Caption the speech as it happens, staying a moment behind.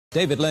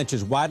David Lynch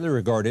is widely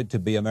regarded to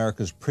be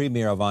America's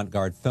premier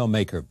avant-garde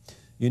filmmaker.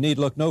 You need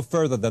look no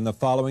further than the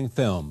following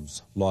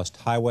films: Lost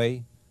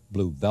Highway,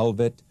 Blue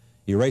Velvet,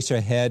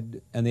 Eraserhead,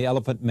 and The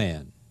Elephant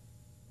Man.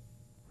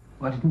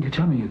 Why didn't you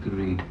tell me you could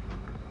read?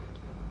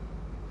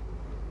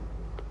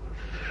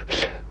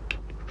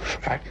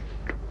 Right.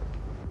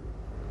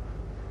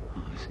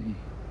 Oh, I see.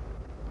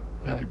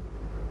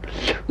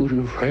 I'm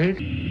too afraid.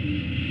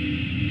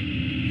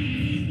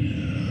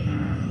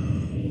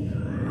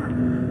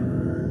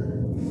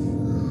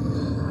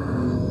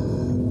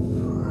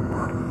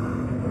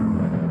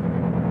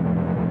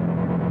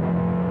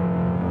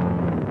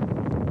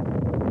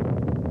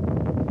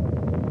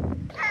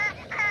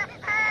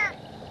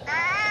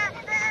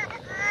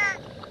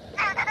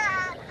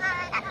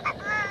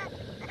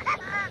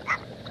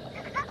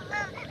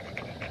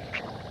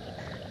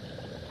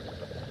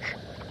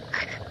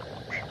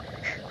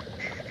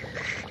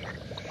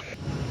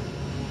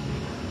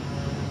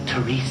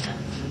 Teresa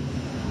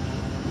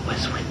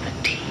was with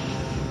the T.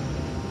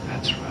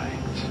 That's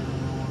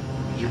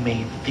right. You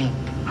may think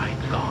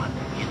I've gone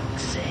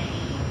insane.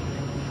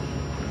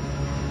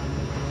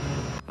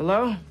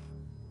 Hello?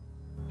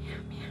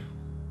 Meow, meow.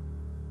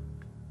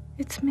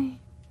 It's me.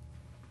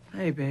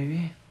 Hey,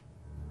 baby.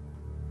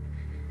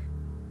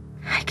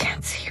 I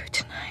can't see you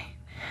tonight.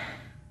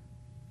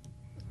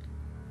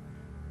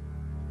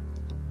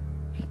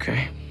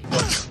 Okay.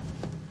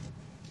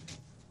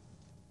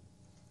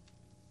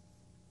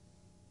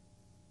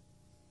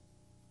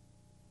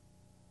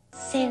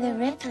 Sailor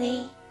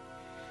Ripley,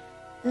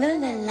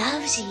 Luna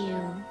loves you.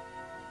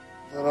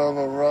 But I'm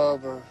a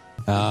robber.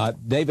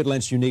 David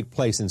Lynch's unique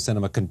place in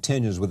cinema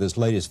continues with his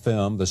latest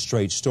film, The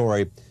Straight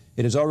Story.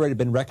 It has already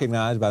been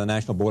recognized by the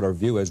National Board of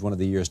Review as one of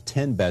the year's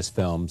 10 best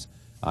films.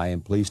 I am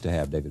pleased to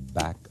have David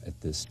back at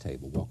this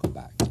table. Welcome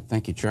back.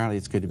 Thank you, Charlie.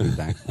 It's good to be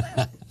back.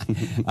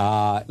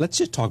 Let's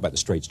just talk about The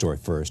Straight Story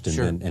first and,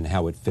 Sure. and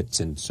how it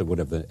fits in sort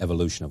of the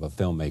evolution of a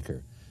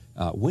filmmaker.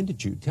 When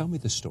did you tell me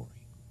the story?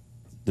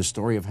 The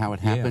story of how it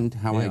happened,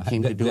 how I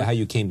came to do it? How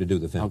you came to do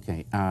the film.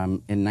 Okay.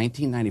 In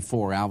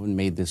 1994, Alvin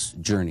made this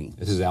journey.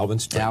 This is Alvin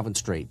Strait. Alvin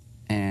Strait.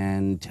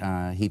 And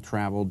he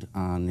traveled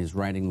on his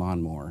riding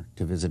lawnmower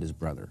to visit his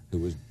brother. Who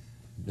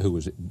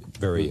was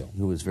very ill.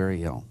 Who was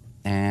very ill.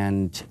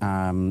 And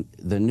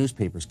the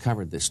newspapers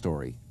covered this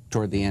story.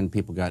 Toward the end,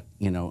 people got,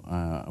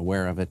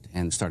 aware of it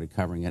and started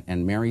covering it.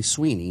 And Mary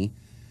Sweeney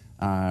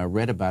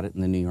read about it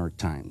in the New York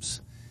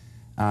Times.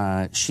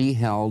 She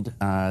held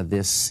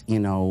this,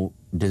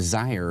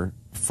 desire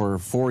for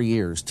 4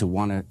 years to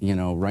want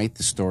to, write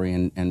the story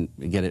and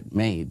get it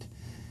made.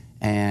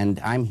 And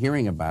I'm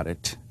hearing about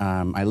it.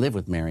 I live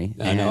with Mary.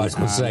 I know, I was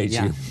going to say.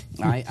 Yeah,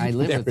 I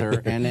live with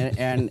her,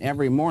 and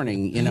every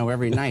morning,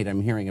 every night,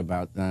 I'm hearing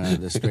about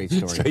the Straight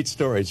Story. Straight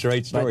Story,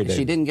 But David.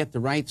 she didn't get the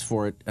rights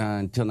for it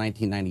until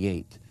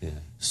 1998. Yeah.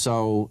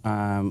 So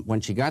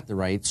when she got the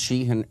rights,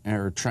 she and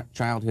her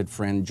childhood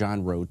friend,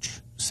 John Roach,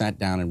 sat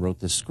down and wrote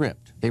the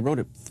script. They wrote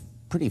it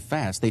pretty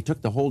fast. They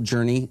took the whole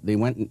journey. They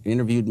went and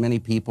interviewed many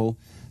people,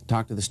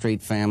 talked to the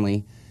Strait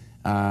family,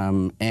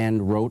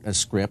 and wrote a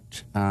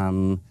script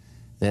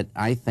that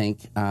I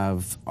think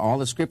of all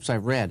the scripts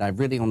I've read, I've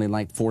really only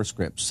liked 4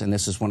 scripts, and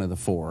this is one of the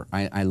 4.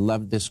 I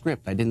loved this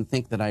script. I didn't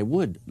think that I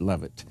would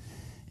love it.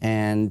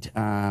 And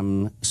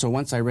so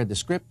once I read the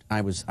script,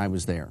 I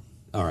was there.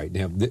 All right.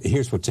 Now,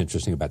 here's what's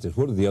interesting about this.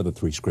 What are the other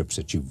 3 scripts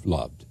that you've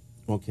loved?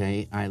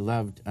 Okay. I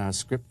loved a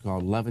script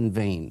called Love in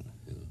Vain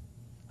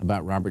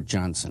about Robert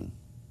Johnson.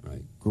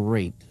 Right.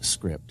 Great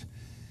script.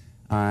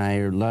 I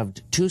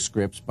loved 2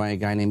 scripts by a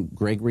guy named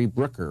Gregory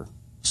Brooker,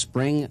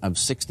 Spring of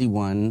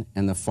 '61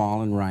 and The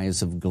Fall and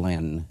Rise of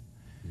Glenn.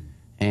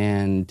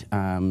 And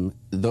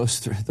those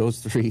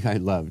 3 I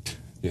loved.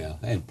 Yeah,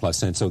 and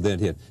plus, and so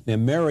then, now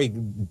Mary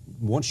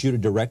wants you to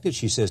direct it.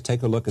 She says,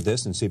 take a look at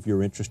this and see if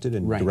you're interested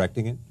in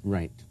directing it.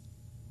 Right.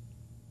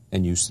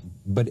 And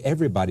but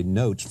everybody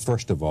notes,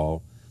 first of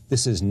all,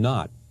 this is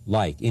not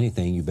like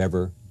anything you've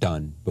ever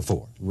done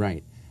before.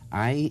 Right.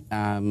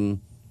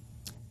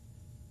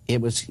 It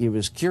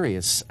was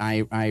curious.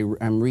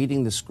 I'm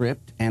reading the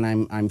script and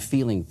I'm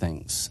feeling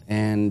things.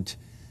 And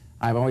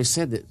I've always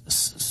said that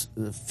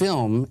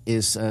film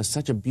is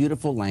such a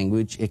beautiful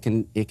language. It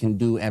can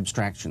do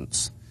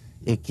abstractions.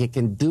 It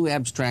can do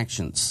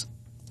abstractions,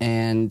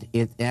 and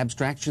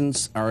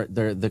abstractions are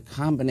the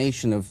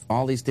combination of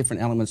all these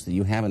different elements that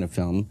you have in a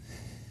film.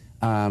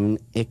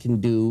 It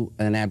can do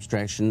an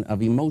abstraction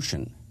of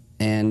emotion,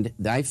 and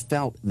I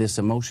felt this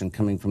emotion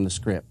coming from the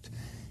script.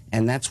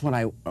 And that's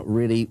what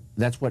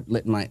that's what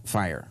lit my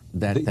fire.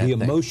 The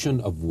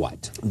emotion of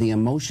what? The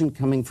emotion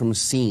coming from a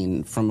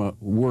scene, from a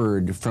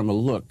word, from a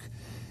look.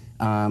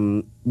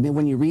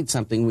 When you read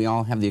something, we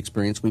all have the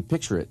experience, we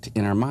picture it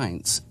in our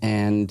minds.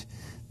 And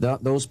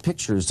those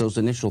pictures, those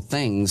initial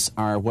things,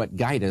 are what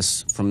guide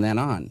us from then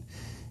on.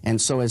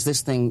 And so as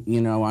this thing,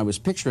 I was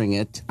picturing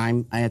it,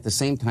 at the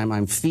same time,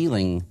 I'm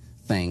feeling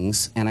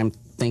things, and I'm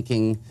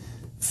thinking,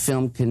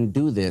 film can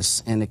do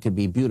this, and it could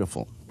be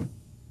beautiful.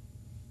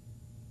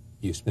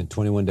 You spent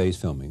 21 days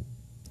filming.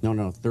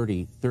 No,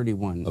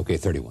 31. Okay,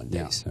 31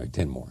 days. Yeah. All right,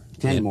 10 more.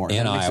 10 more. In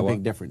That makes Iowa. a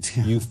big difference.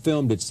 You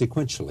filmed it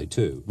sequentially,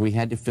 too. We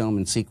had to film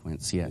in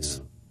sequence, yes.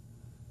 Yeah.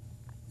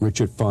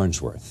 Richard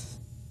Farnsworth.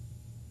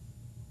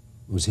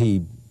 Was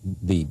he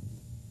the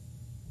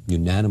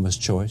unanimous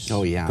choice?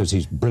 Oh, yeah. Because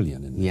he's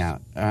brilliant in this. Yeah.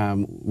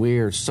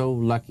 We're so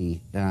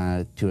lucky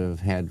to have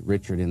had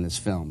Richard in this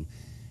film.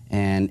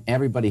 And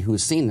everybody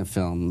who's seen the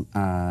film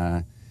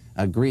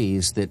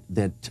agrees that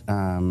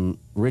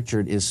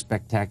Richard is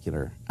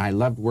spectacular. I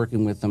loved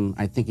working with him.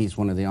 I think he's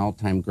one of the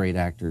all-time great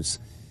actors.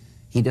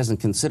 He doesn't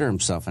consider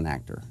himself an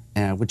actor,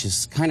 which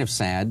is kind of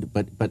sad,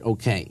 but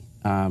okay.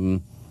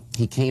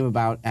 He came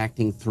about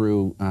acting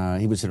through,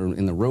 he was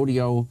in the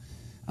rodeo,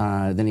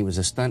 then he was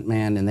a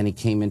stuntman, and then he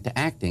came into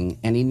acting.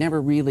 And he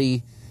never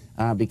really,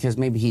 because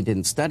maybe he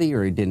didn't study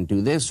or he didn't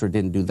do this or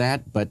didn't do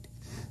that, but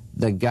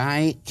the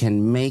guy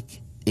can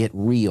make it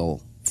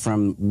real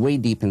from way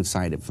deep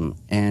inside of him,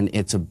 and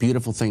it's a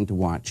beautiful thing to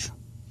watch.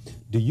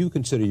 Do you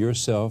consider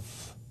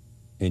yourself,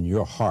 in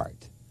your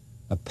heart,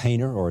 a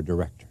painter or a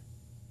director?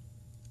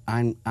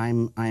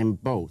 I'm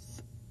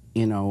both.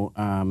 You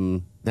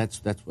know,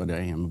 that's what I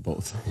am,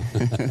 both.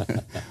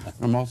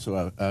 I'm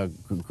also a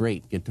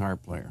great guitar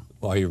player.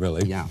 Are you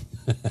really? Yeah.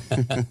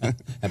 How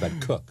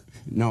about cook?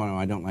 No,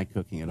 I don't like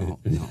cooking at all.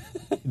 No.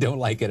 Don't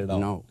like it at all?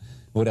 No.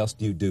 What else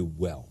do you do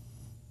well?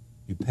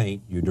 You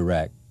paint, you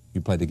direct,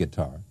 you play the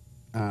guitar.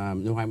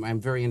 No, I'm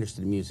very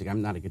interested in music.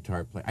 I'm not a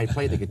guitar player. I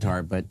play the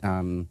guitar, but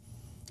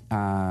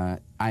I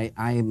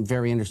am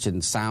very interested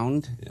in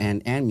sound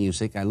and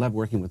music. I love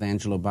working with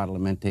Angelo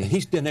Badalamenti.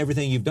 He's done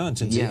everything you've done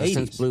since the 80s.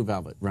 Since Blue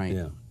Velvet, right.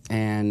 Yeah.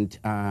 And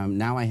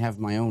now I have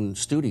my own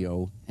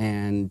studio,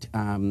 and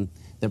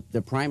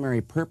the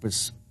primary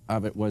purpose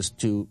of it was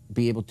to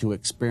be able to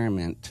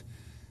experiment,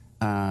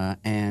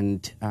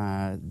 and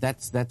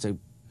that's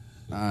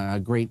a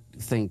great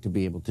thing to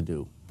be able to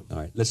do. All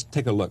right, let's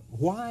take a look.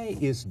 Why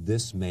is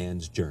this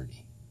man's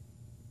journey,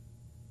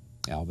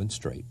 Alvin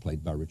Straight,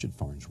 played by Richard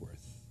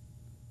Farnsworth,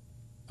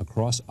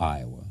 across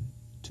Iowa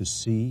to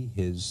see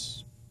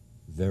his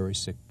very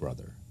sick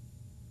brother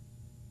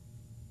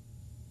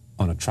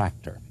on a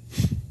tractor?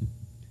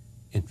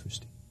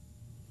 Interesting.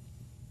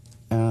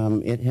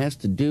 It has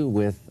to do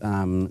with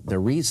the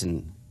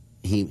reason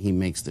he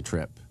makes the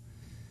trip,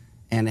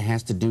 and it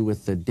has to do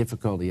with the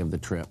difficulty of the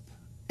trip,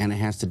 and it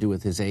has to do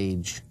with his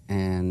age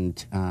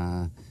and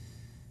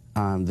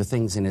the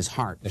things in his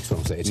heart. That's what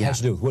I'm saying. It has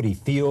to do with what he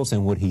feels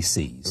and what he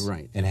sees.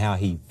 Right. And how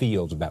he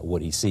feels about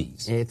what he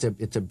sees.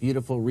 It's a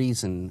beautiful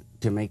reason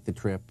to make the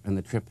trip, and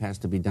the trip has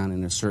to be done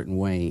in a certain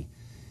way.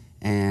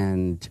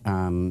 And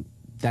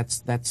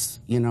that's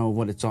you know,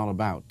 what it's all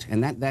about.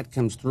 And that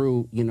comes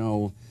through, you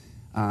know,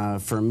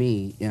 for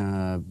me,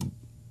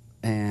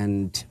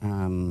 and,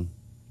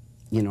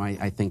 you know,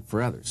 I think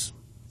for others.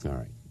 All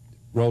right.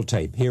 Roll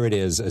tape. Here it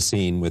is, a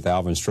scene with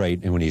Alvin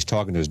Straight, and when he's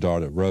talking to his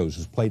daughter, Rose,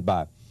 who's played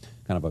by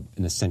kind of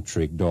an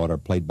eccentric daughter,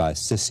 played by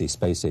Sissy,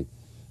 Spacek,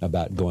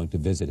 about going to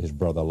visit his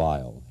brother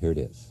Lyle. Here it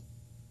is.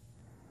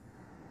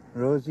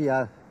 Rosie,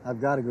 I've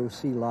got to go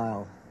see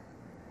Lyle.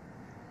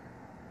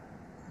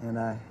 And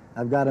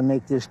I've got to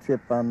make this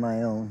trip on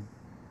my own.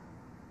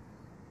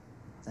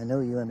 I know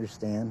you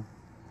understand.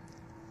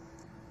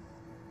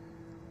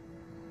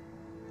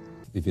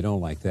 If you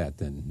don't like that,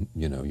 then,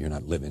 you know, you're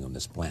not living on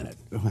this planet.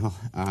 Well,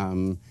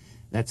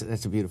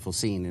 that's a beautiful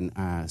scene, and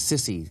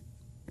Sissy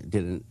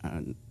did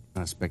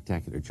a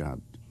spectacular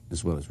job,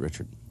 as well as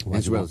Richard,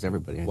 as well as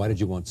everybody. Why did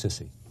you want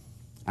Sissy?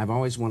 I've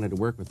always wanted to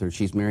work with her.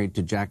 She's married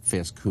to Jack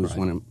Fisk, who's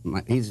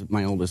he's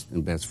my oldest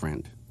and best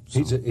friend. So.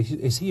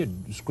 Is he a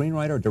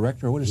screenwriter or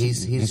director? Or what is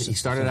he? He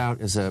started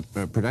out as a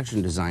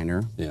production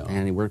designer,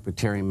 and he worked with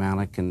Terry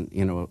Malick and,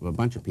 you know, a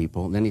bunch of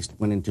people. And then he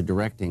went into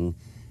directing,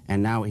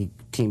 and now he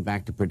came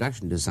back to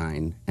production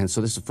design. And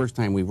so this is the first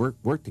time we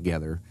worked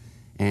together,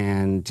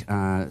 and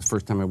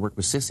first time I worked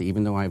with Sissy,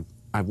 even though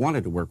I've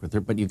wanted to work with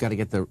her, but you've got to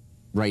get the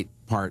right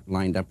part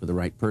lined up with the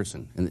right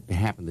person, and it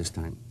happened this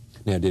time.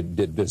 Now,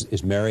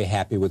 is Mary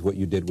happy with what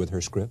you did with her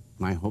script?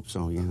 I hope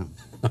so, yeah.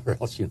 Or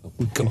else, you know,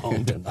 come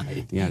home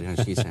tonight. Yeah,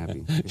 she's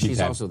happy.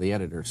 She's also the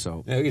editor,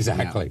 so.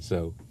 Exactly. Yeah.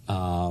 So,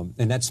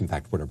 and that's in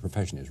fact what her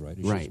profession is, right?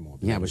 Right.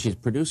 Yeah, but she's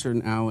producer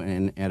now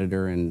and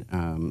editor and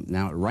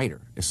now a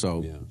writer.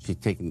 So she's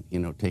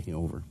taking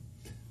over.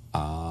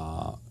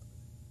 Now,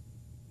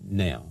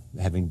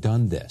 having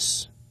done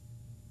this,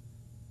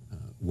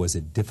 was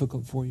it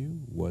difficult for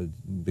you?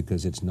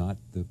 Because it's not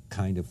the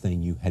kind of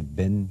thing you had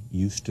been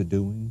used to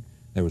doing?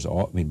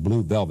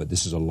 Blue Velvet,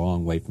 this is a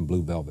long way from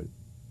Blue Velvet.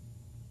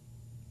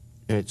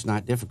 It's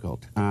not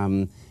difficult.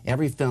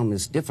 Every film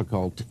is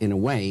difficult in a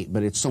way,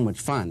 but it's so much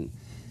fun.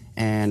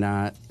 And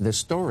the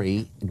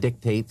story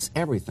dictates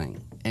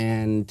everything.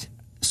 And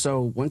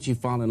so once you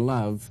fall in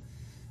love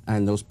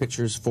and those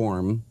pictures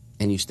form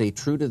and you stay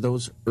true to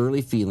those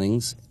early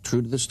feelings,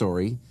 true to the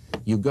story,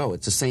 you go.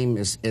 It's the same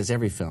as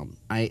every film.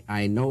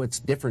 I know it's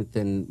different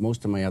than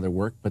most of my other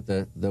work, but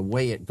the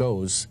way it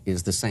goes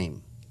is the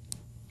same.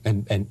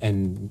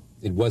 And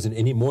it wasn't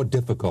any more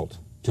difficult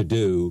to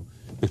do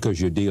because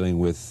you're dealing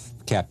with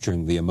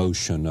capturing the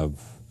emotion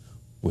of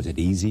Was it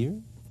easier?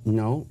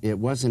 No, it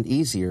wasn't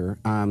easier.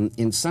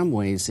 In some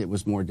ways, it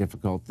was more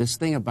difficult. This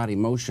thing about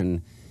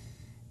emotion,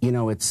 you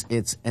know, it's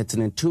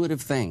an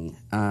intuitive thing.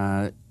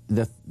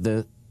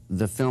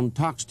 The film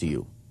talks to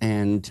you,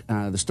 and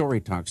the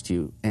story talks to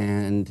you,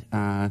 and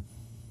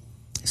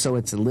so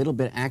it's a little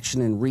bit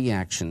action and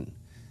reaction.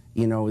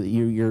 You know,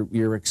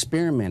 you're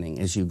experimenting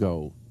as you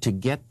go to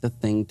get the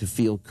thing to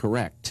feel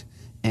correct.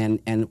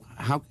 And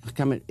how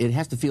come it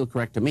has to feel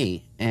correct to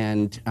me?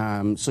 And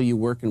so you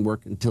work and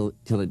work until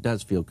it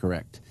does feel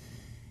correct.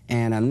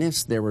 And on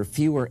this, there were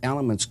fewer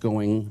elements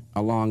going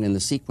along in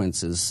the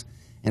sequences,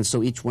 and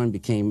so each one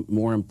became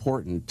more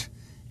important.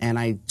 And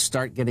I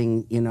start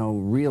getting, you know,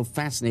 real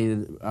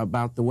fascinated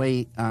about the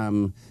way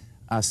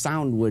a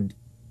sound would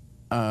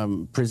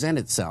present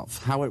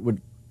itself, how it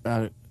would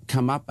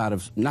come up out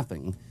of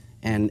nothing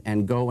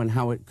and go, and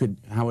how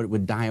it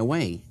would die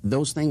away.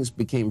 Those things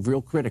became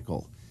real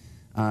critical.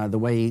 The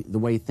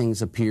way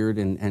things appeared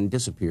and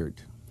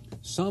disappeared.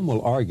 Some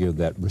will argue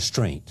that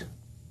restraint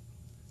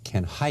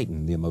can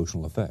heighten the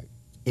emotional effect.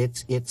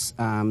 It's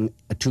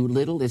too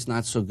little is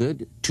not so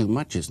good. Too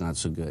much is not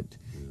so good.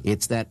 Yeah.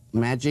 It's that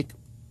magic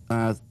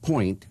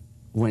point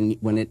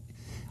when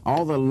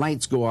all the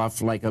lights go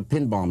off like a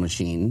pinball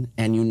machine,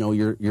 and you know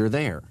you're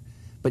there,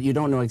 but you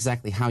don't know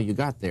exactly how you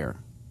got there.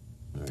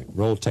 All right,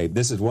 roll tape.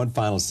 This is one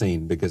final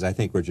scene, because I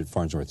think Richard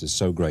Farnsworth is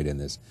so great in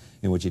this,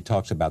 in which he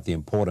talks about the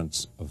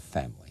importance of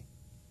family.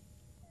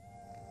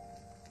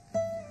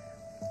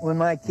 When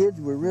my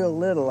kids were real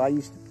little, I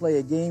used to play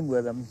a game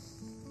with them.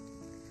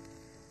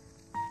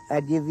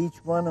 I'd give each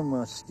one of them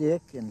a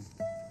stick, and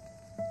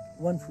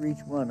one for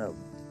each one of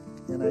them.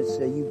 And I'd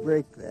say, you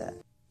break that.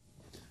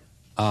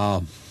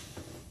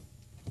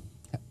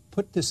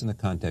 Put this in the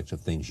context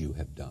of things you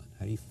have done.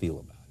 How do you feel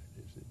about it?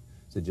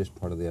 Is it just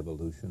part of the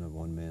evolution of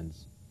one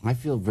man's? I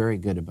feel very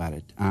good about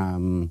it.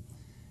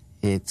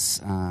 It's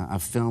a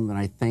film that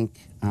I think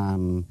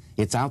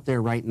it's out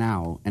there right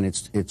now, and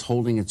it's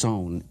holding its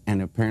own,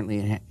 and apparently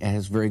it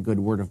has very good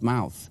word of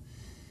mouth.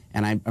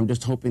 And I'm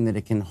just hoping that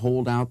it can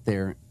hold out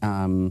there,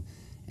 and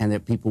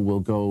that people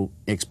will go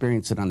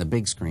experience it on the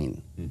big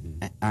screen.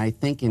 Mm-hmm. I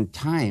think in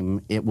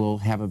time it will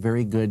have a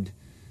very good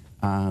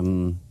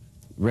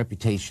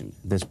reputation,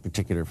 this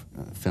particular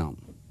film.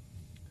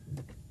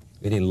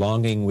 Any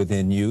longing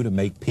within you to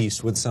make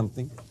peace with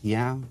something?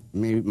 Yeah,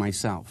 maybe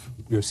myself.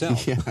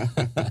 Yourself? Yeah.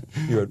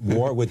 You're at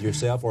war with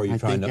yourself, or are you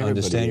trying to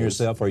understand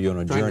yourself, or are you on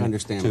a journey to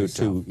understand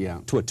myself, yeah.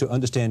 to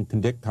understand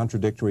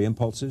contradictory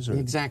impulses? Or?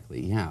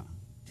 Exactly, yeah,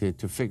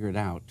 to figure it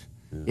out.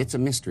 Yeah. It's a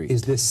mystery.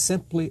 Is this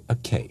simply a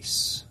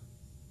case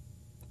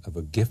of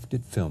a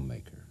gifted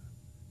filmmaker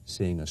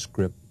seeing a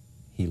script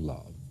he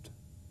loved?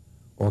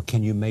 Or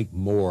can you make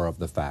more of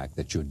the fact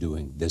that you're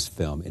doing this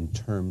film in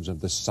terms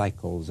of the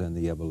cycles and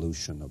the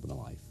evolution of the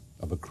life,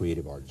 of a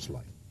creative artist's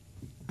life?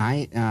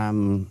 I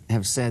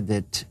have said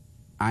that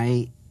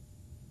I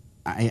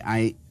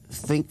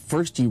think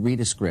first you read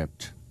a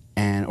script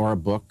or a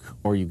book,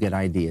 or you get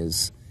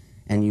ideas,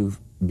 and you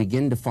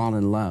begin to fall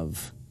in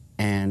love,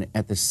 and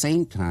at the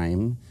same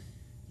time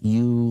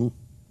you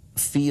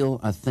feel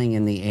a thing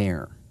in the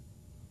air.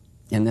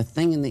 And the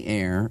thing in the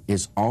air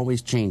is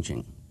always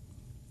changing.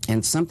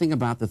 And something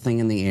about the thing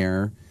in the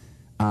air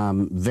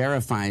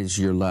verifies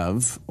your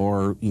love,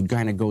 or you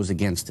kind of goes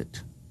against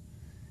it.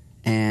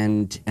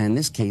 And in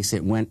this case,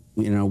 it went,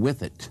 you know,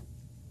 with it,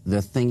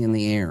 the thing in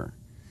the air.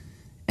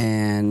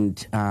 And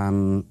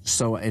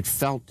so it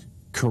felt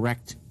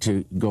correct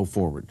to go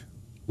forward.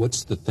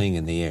 What's the thing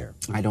in the air?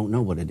 I don't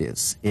know what it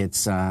is.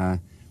 It's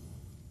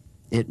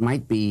it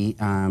might be,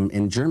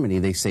 in Germany,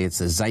 they say it's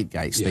a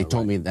zeitgeist. Yeah, they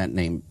told me that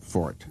name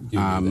for it.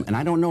 And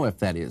I don't know if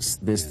that is.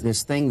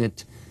 This thing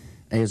that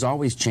is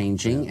always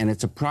changing, and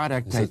it's a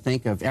product, I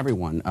think, of every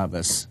one of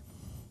us.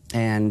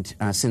 And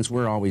since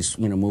we're always,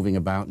 you know, moving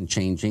about and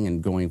changing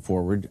and going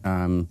forward,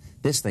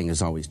 this thing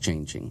is always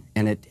changing,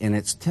 and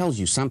it tells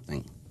you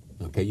something.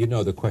 Okay, you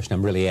know the question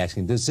I'm really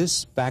asking: does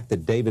this fact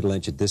that David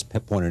Lynch at this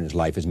point in his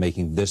life is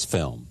making this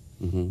film,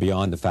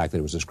 beyond the fact that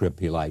it was a script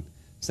he liked,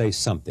 say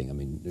something? I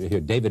mean, here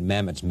David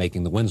Mamet's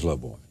making The Winslow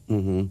Boy.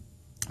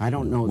 I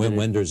don't know. Wim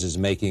Wenders is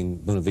making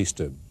Buena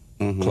Vista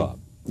Club.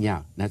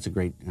 Yeah, that's a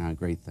great thing.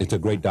 It's a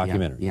great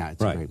documentary. Yeah,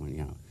 it's a great one.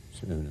 Yeah.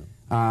 So, you know.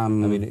 I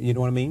mean, you know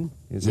what I mean?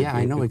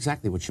 I know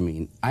exactly what you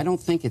mean. I don't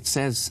think it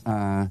says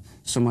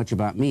so much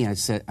about me. I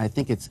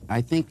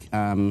think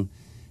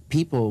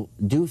people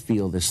do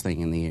feel this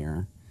thing in the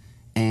air,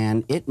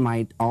 and it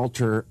might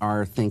alter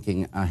our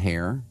thinking a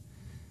hair.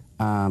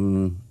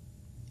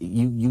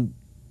 You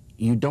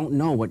don't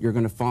know what you're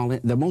going to fall in.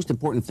 The most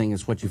important thing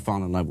is what you fall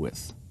in love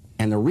with.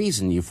 And the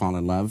reason you fall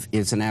in love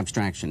is an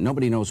abstraction.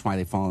 Nobody knows why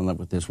they fall in love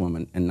with this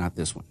woman and not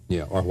this one.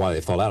 Yeah, or why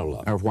they fall out of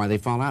love. Or why they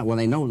fall out. Well,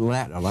 they know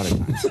that a lot of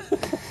times.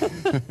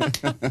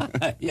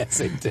 Yes,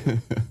 they do.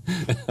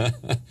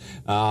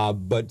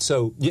 But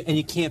so, and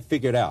you can't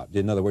figure it out.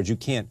 In other words, you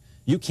can't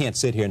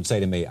sit here and say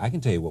to me, I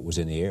can tell you what was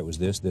in the air. It was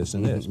this, this,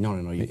 and this. No,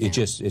 you can't.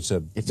 It's a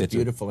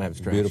beautiful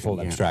abstraction.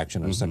 Beautiful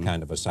abstraction. It's a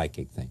kind of a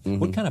psychic thing.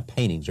 What kind of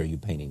paintings are you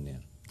painting now?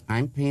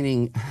 I'm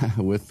painting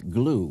with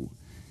glue.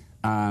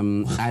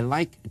 I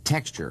like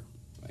texture,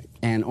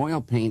 and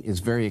oil paint is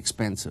very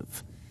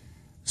expensive.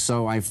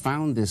 So I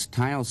found this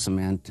tile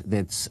cement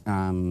that's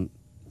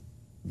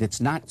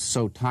not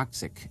so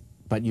toxic,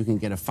 but you can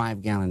get a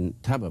 5-gallon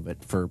tub of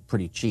it for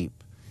pretty cheap.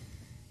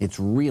 It's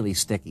really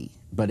sticky,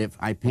 but if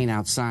I paint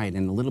outside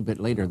and a little bit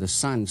later the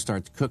sun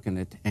starts cooking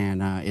it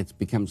and it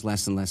becomes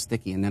less and less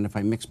sticky, and then if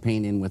I mix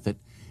paint in with it,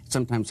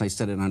 sometimes I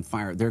set it on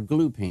fire. They're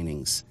glue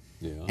paintings,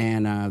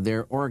 and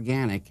they're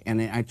organic,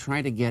 and I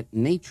try to get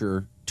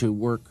nature to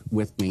work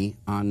with me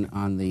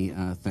on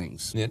the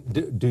things. Yeah,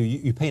 do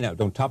you paint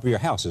out on top of your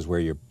house? Is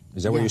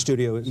that where your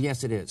studio is?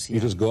 Yes, it is. You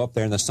just go up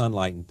there in the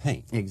sunlight and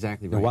paint.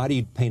 Exactly right. Now, why do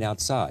you paint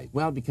outside?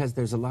 Well, because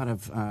there's a lot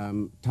of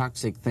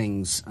toxic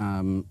things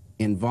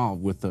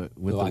involved with the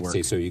work. I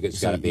see. So you got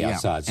to be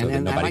outside so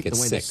that nobody gets sick. And I like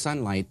the way the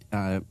sunlight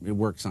it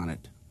works on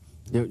it.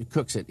 It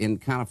cooks it. In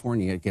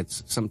California, it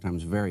gets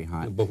sometimes very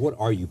hot. But what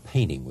are you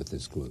painting with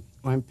this glue?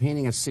 I'm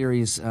painting a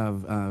series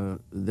of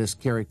this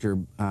character,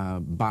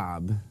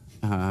 Bob,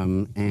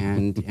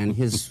 and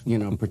his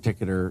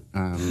particular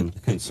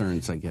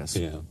concerns, I guess.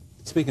 Yeah.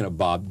 Speaking of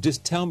Bob,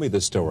 just tell me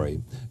the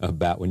story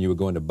about when you were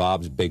going to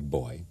Bob's Big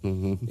Boy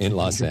in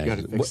Los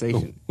Angeles. You've got a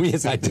fixation.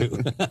 Yes, I do.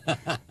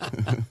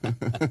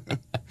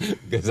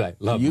 Because I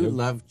love you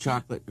love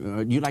chocolate.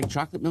 You like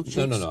chocolate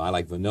milkshakes? No. I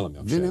like vanilla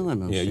milkshake. Vanilla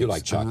milkshakes. Yeah, you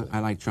like chocolate.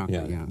 I like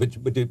chocolate. Yeah.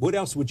 But what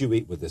else would you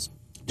eat with this?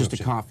 Just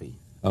milkshake? a coffee.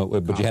 Oh,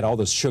 but you had all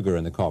this sugar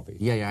in the coffee.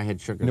 Yeah, I had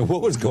sugar. Now,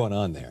 what was going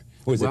on there?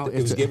 Was it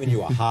was giving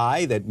you a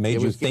high that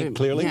made you think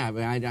clearly? Yeah,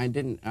 but I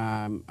didn't.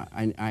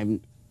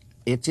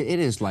 It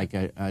is like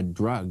a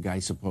drug, I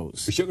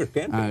suppose. Sugar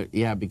can be.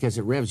 Yeah, because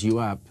it revs you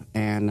up.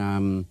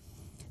 And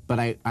but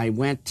I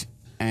went,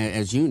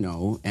 as you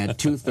know, at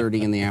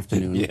 2:30 in the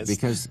afternoon Yes.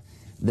 because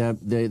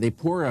they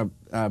pour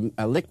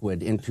a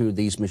liquid into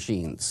these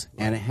machines,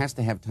 and it has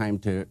to have time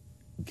to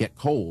get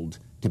cold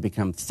to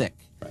become thick.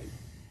 Right.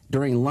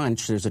 During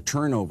lunch, there's a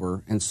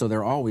turnover, and so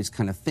they're always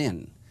kind of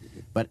thin.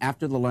 But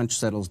after the lunch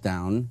settles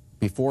down,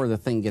 before the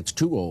thing gets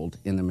too old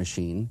in the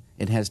machine,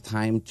 it has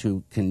time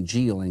to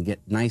congeal and get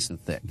nice and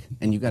thick.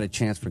 And you got a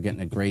chance for getting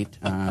a great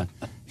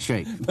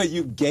shake. But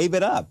you gave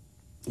it up.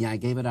 Yeah, I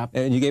gave it up.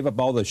 And you gave up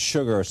all the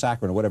sugar or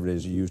saccharin or whatever it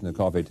is you use in the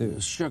coffee, too.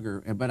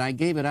 Sugar. But I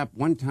gave it up.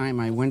 One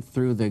time I went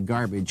through the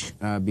garbage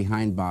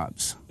behind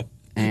Bob's,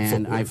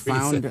 and I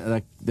found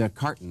the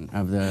carton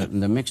of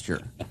the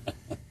mixture.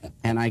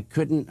 And I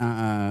couldn't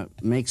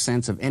make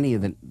sense of any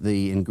of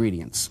the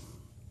ingredients.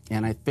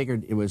 And I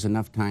figured it was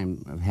enough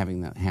time of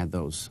having had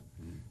those,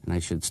 and I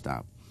should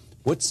stop.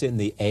 What's in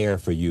the air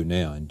for you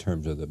now in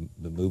terms of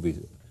the movie?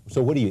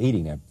 So what are you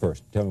eating at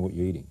first? Tell me what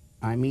you're eating.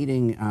 I'm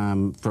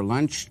eating, for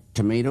lunch,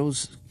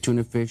 tomatoes,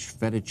 tuna fish,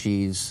 feta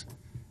cheese,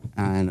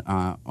 and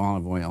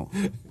olive oil.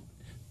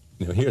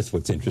 Now, here's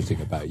what's interesting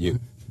about you.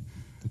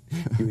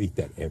 You eat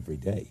that every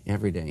day.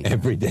 Every day.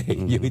 Every day.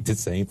 You eat the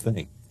same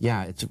thing.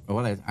 Yeah,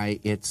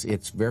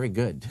 it's very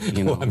good.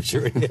 You know? Well, I'm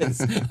sure it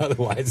is.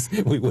 Otherwise,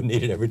 we wouldn't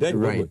eat it every day.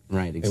 Right,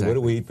 exactly. And what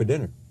do we eat for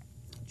dinner?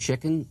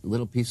 Chicken,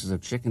 little pieces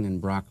of chicken and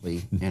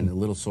broccoli, and a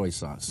little soy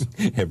sauce.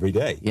 Every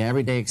day? Yeah,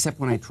 every day, except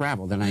when I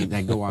travel. Then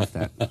I go off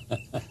that.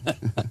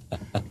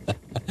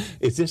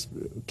 Is this?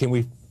 Can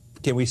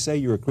we say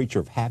you're a creature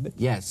of habit?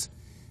 Yes,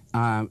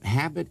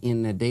 habit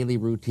in a daily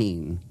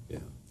routine. Yeah.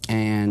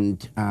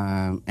 And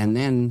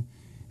then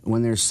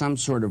when there's some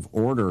sort of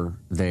order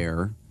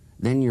there,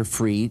 then you're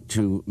free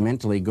to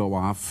mentally go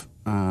off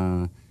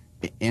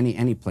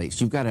any place.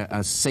 You've got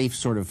a safe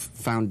sort of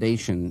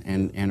foundation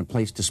and a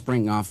place to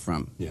spring off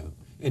from. Yeah.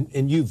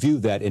 And you view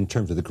that in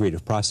terms of the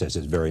creative process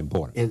as very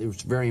important. It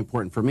was very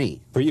important for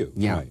me. For you?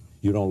 Yeah. Right.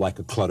 You don't like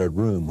a cluttered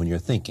room when you're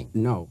thinking.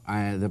 No.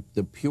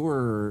 The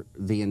purer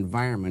the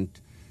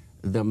environment,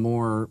 the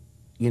more,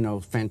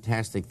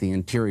 fantastic the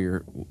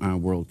interior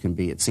world can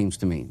be, it seems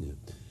to me. Yeah.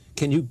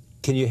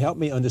 Can you help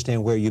me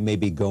understand where you may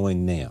be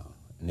going now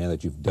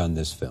that you've done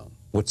this film?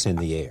 What's in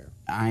the air?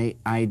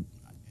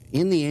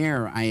 In the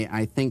air,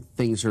 I think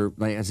things are,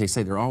 like, as they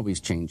say, they're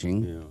always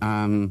changing.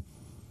 Yeah.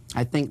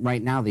 I think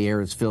right now the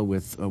air is filled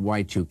with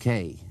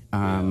Y2K.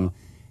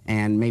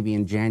 And maybe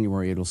in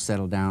January it'll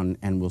settle down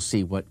and we'll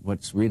see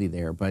what's really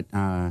there. But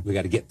we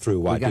got to get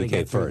through Y2K we got to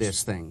get through first.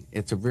 This thing.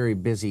 It's a very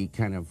busy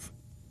kind of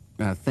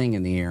thing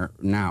in the air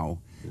now.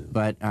 Yeah.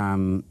 But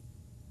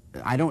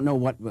I don't know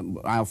what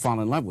I'll fall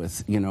in love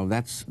with.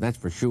 That's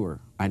for sure.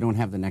 I don't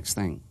have the next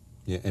thing.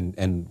 Yeah,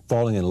 and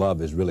falling in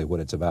love is really what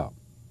it's about.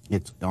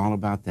 It's all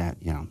about that,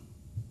 yeah.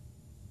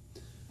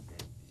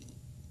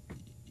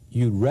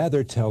 You'd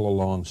rather tell a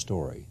long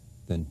story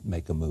than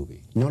make a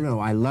movie. No,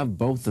 I love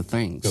both the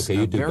things. Okay,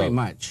 you do very both.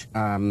 much.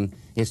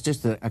 It's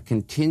just a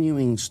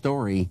continuing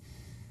story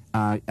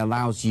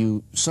allows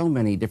you so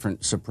many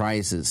different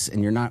surprises,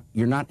 and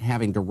you're not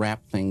having to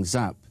wrap things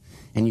up,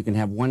 and you can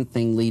have one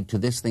thing lead to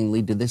this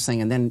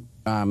thing, and then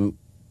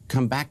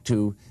come back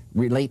to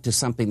relate to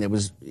something that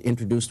was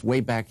introduced way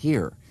back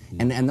here,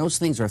 and those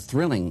things are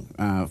thrilling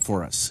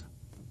for us.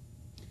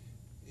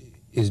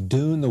 Is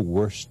Dune the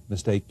worst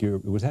mistake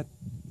was that?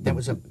 That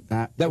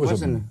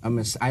wasn't a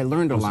mistake. I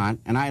learned a lot,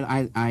 and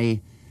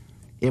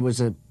It was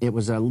a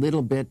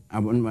little bit,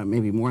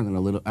 maybe more than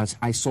a little.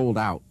 I sold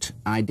out.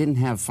 I didn't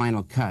have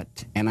final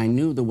cut, and I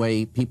knew the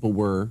way people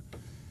were,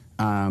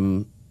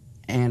 and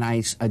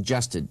I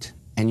adjusted.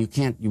 And you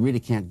really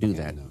can't do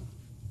that. No.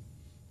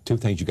 Two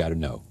things you got to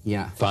know.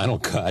 Yeah. Final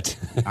cut.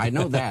 I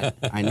know that.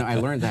 I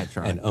learned that,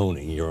 Charlie. And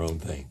owning your own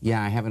thing.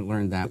 Yeah, I haven't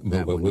learned that.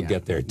 But one we'll yet.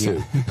 get there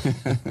too.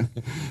 Yeah.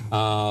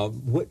 All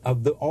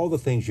the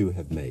things you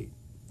have made,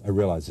 I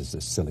realize it's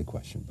a silly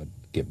question, but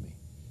give me.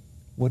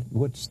 What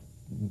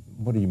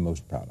are you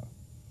most proud of?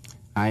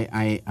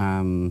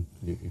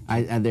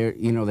 They're,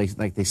 you know,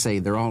 they say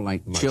they're all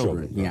like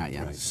children. Yeah,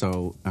 yeah. Right.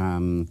 So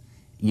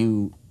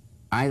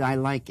I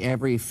like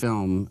every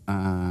film,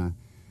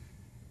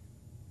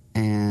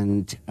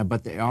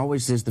 but there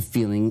always is the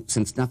feeling,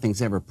 since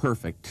nothing's ever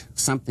perfect,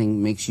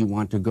 something makes you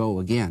want to go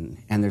again.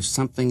 And there's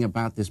something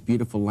about this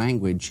beautiful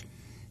language,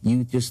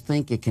 you just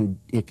think it can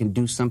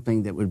do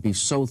something that would be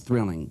so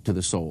thrilling to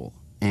the soul.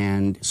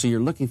 And so you're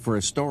looking for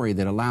a story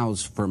that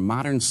allows for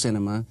modern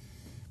cinema,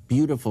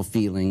 beautiful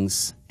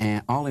feelings,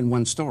 and all in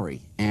one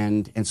story.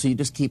 And so you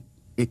just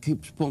it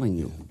keeps pulling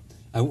you.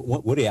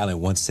 Woody Allen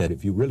once said,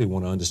 if you really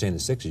want to understand the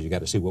 60s, you got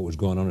to see what was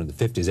going on in the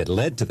 50s that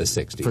led to the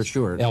 60s. For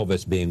sure.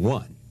 Elvis being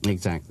one.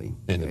 Exactly.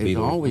 And the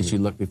Beatles, always you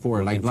look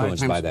before. Like a lot of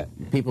times by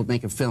that. People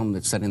make a film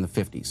that's set in the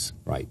 50s.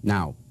 Right.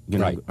 Now. You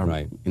know,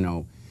 right. You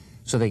know,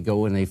 so they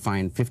go and they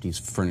find 50s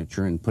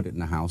furniture and put it in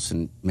the house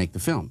and make the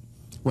film.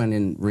 When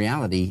in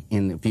reality,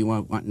 if you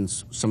went in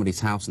somebody's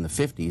house in the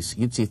 50s,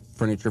 you'd see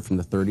furniture from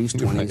the 30s,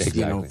 20s, right,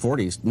 exactly.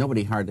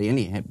 40s. Hardly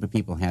any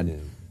people had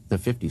the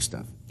 50s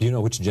stuff. Do you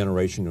know which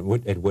generation,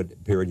 at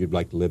what period you'd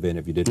like to live in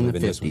if you didn't live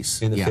in 50s.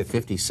 This one? In the 50s.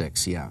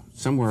 56, yeah.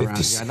 Somewhere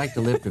 56. Around. I'd like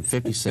to live to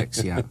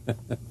 56, yeah.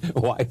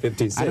 Why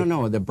 56? I don't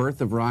know. The birth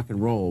of rock and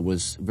roll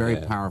was very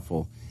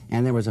powerful.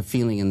 And there was a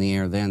feeling in the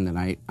air then that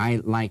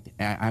I liked.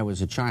 I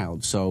was a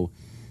child, so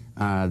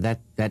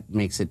that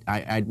makes it.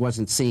 I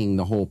wasn't seeing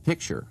the whole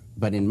picture,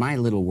 but in my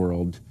little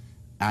world,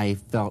 I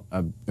felt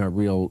a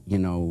real,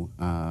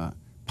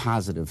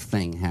 positive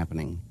thing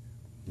happening.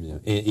 Yeah.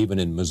 Even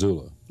in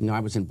Missoula. No, I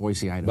was in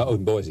Boise, Idaho. Oh,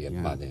 in Boise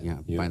by then. Yeah,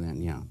 by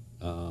then, yeah.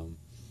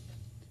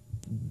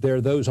 There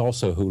are those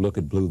also who look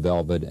at Blue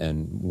Velvet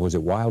and, was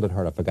it Wild at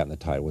Heart? I've forgotten the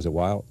title. Was it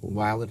Wild?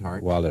 Wild at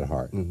Heart. Wild at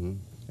Heart. Mm-hmm.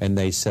 And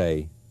they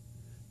say,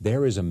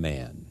 there is a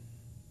man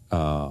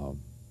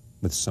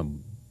with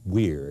some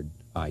weird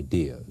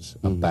ideas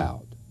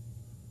about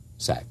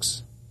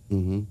sex.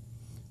 Mm-hmm.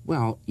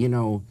 Well,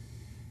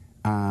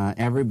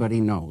 everybody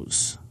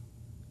knows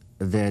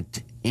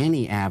that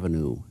any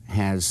avenue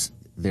has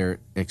their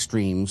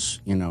extremes,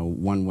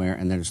 one way,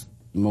 and there's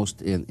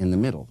most in the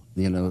middle,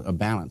 a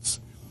balance.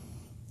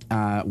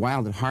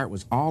 Wild at Heart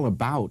was all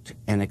about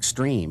an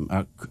extreme,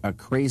 a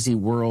crazy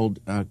world,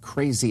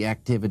 crazy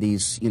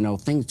activities,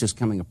 things just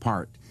coming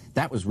apart.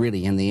 That was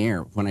really in the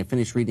air. When I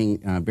finished reading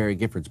Barry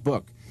Gifford's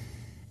book,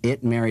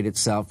 it married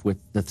itself with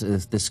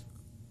this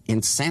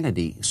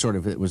insanity sort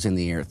of that was in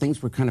the air.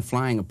 Things were kind of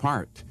flying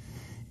apart.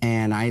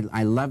 And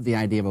I love the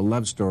idea of a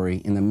love story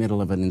in the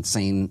middle of an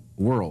insane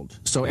world.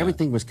 So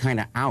everything was kind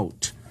of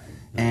out.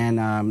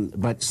 And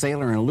but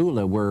Sailor and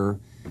Lula were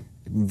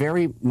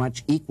very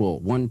much equal,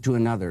 one to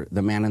another,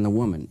 the man and the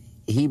woman.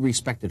 He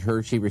respected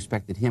her, she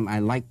respected him. I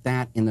liked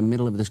that in the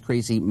middle of this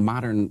crazy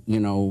modern,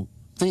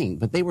 thing.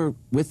 But they were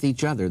with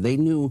each other. They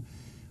knew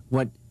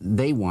what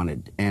they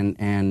wanted,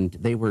 and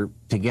they were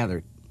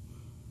together.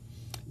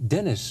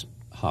 Dennis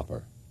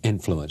Hopper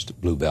influenced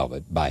Blue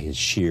Velvet by his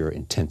sheer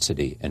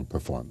intensity and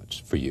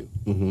performance for you.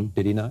 Mm-hmm.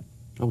 Did he not?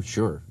 Oh,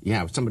 sure.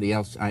 Yeah, somebody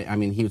else. I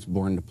mean, he was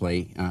born to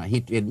play. He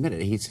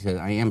admitted it. He said,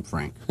 I am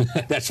Frank.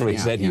 That's what he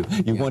said.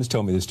 You once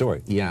told me the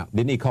story. Yeah.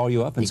 Didn't he call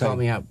you up and called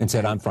me up and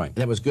said, I'm Frank?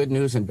 That was good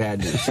news and bad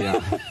news, yeah.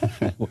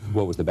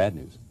 What was the bad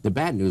news? The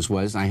bad news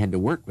was I had to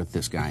work with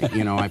this guy.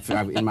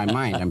 In my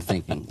mind, I'm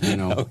thinking,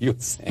 Oh, you were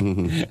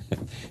saying.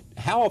 Mm-hmm.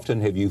 How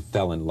often have you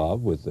fell in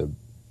love with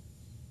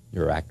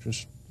your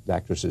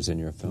actresses in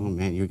your film? Oh,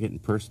 man, you're getting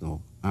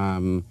personal.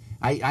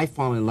 I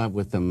fall in love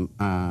with them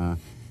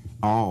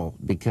all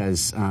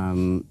because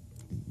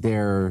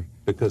they're...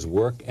 Because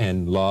work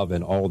and love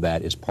and all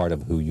that is part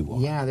of who you are.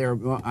 Yeah,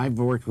 I've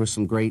worked with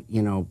some great,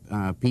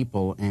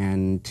 people,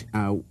 and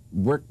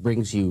work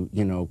brings you,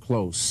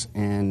 close,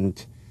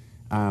 and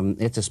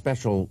it's a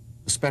special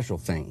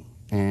thing.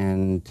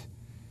 And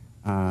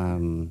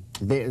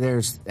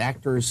there's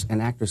actors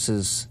and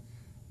actresses.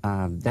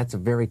 That's a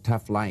very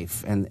tough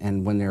life,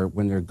 and when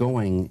they're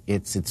going,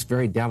 it's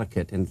very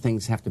delicate, and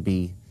things have to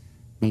be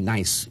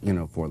nice,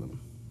 for them.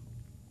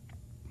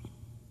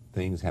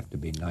 Things have to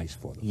be nice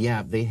for them.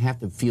 Yeah, they have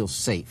to feel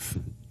safe,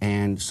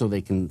 and so they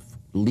can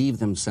leave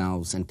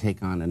themselves and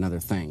take on another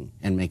thing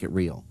and make it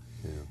real.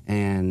 Yeah.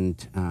 And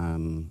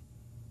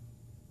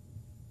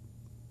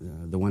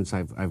the ones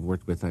I've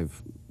worked with,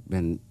 they've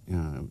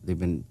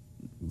been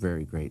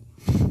very great.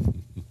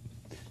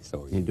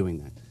 So are you. In doing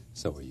that.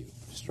 So are you.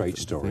 Straight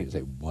Story is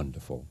a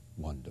wonderful,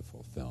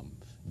 wonderful film,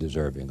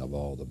 deserving of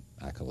all the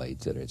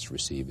accolades that it's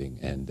receiving,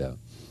 and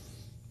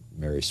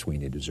Mary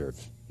Sweeney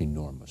deserves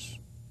enormous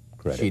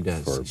credit She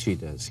does. for She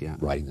does, yeah.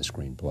 writing the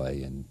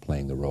screenplay and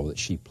playing the role that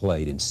she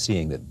played and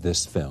seeing that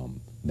this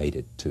film made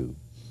it to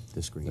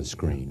the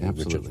screen. Yeah,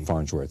 absolutely. Richard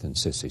Farnsworth and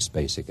Sissy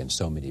Spacek and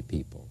so many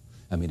people.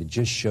 I mean, it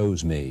just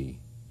shows me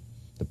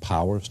the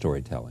power of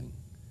storytelling,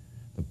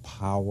 the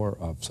power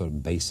of sort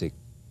of basic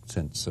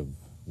sense of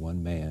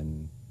one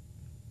man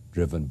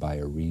driven by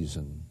a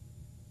reason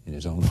in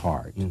his own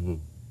heart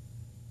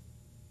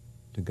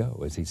to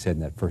go, as he said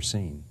in that first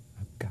scene,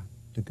 I've got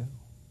to go.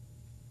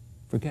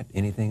 Forget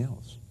anything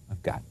else.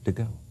 I've got to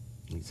go.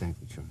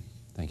 Exactly, Charlie.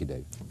 Thank you,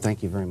 Dave.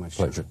 Thank you very much.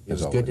 Pleasure. It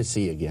was as good always. to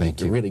see you again.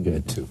 Thank you. Really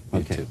good. Me too.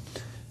 Okay. Me too.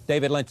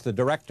 David Lynch, the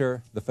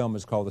director. The film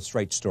is called The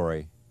Straight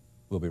Story.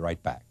 We'll be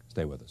right back.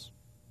 Stay with us.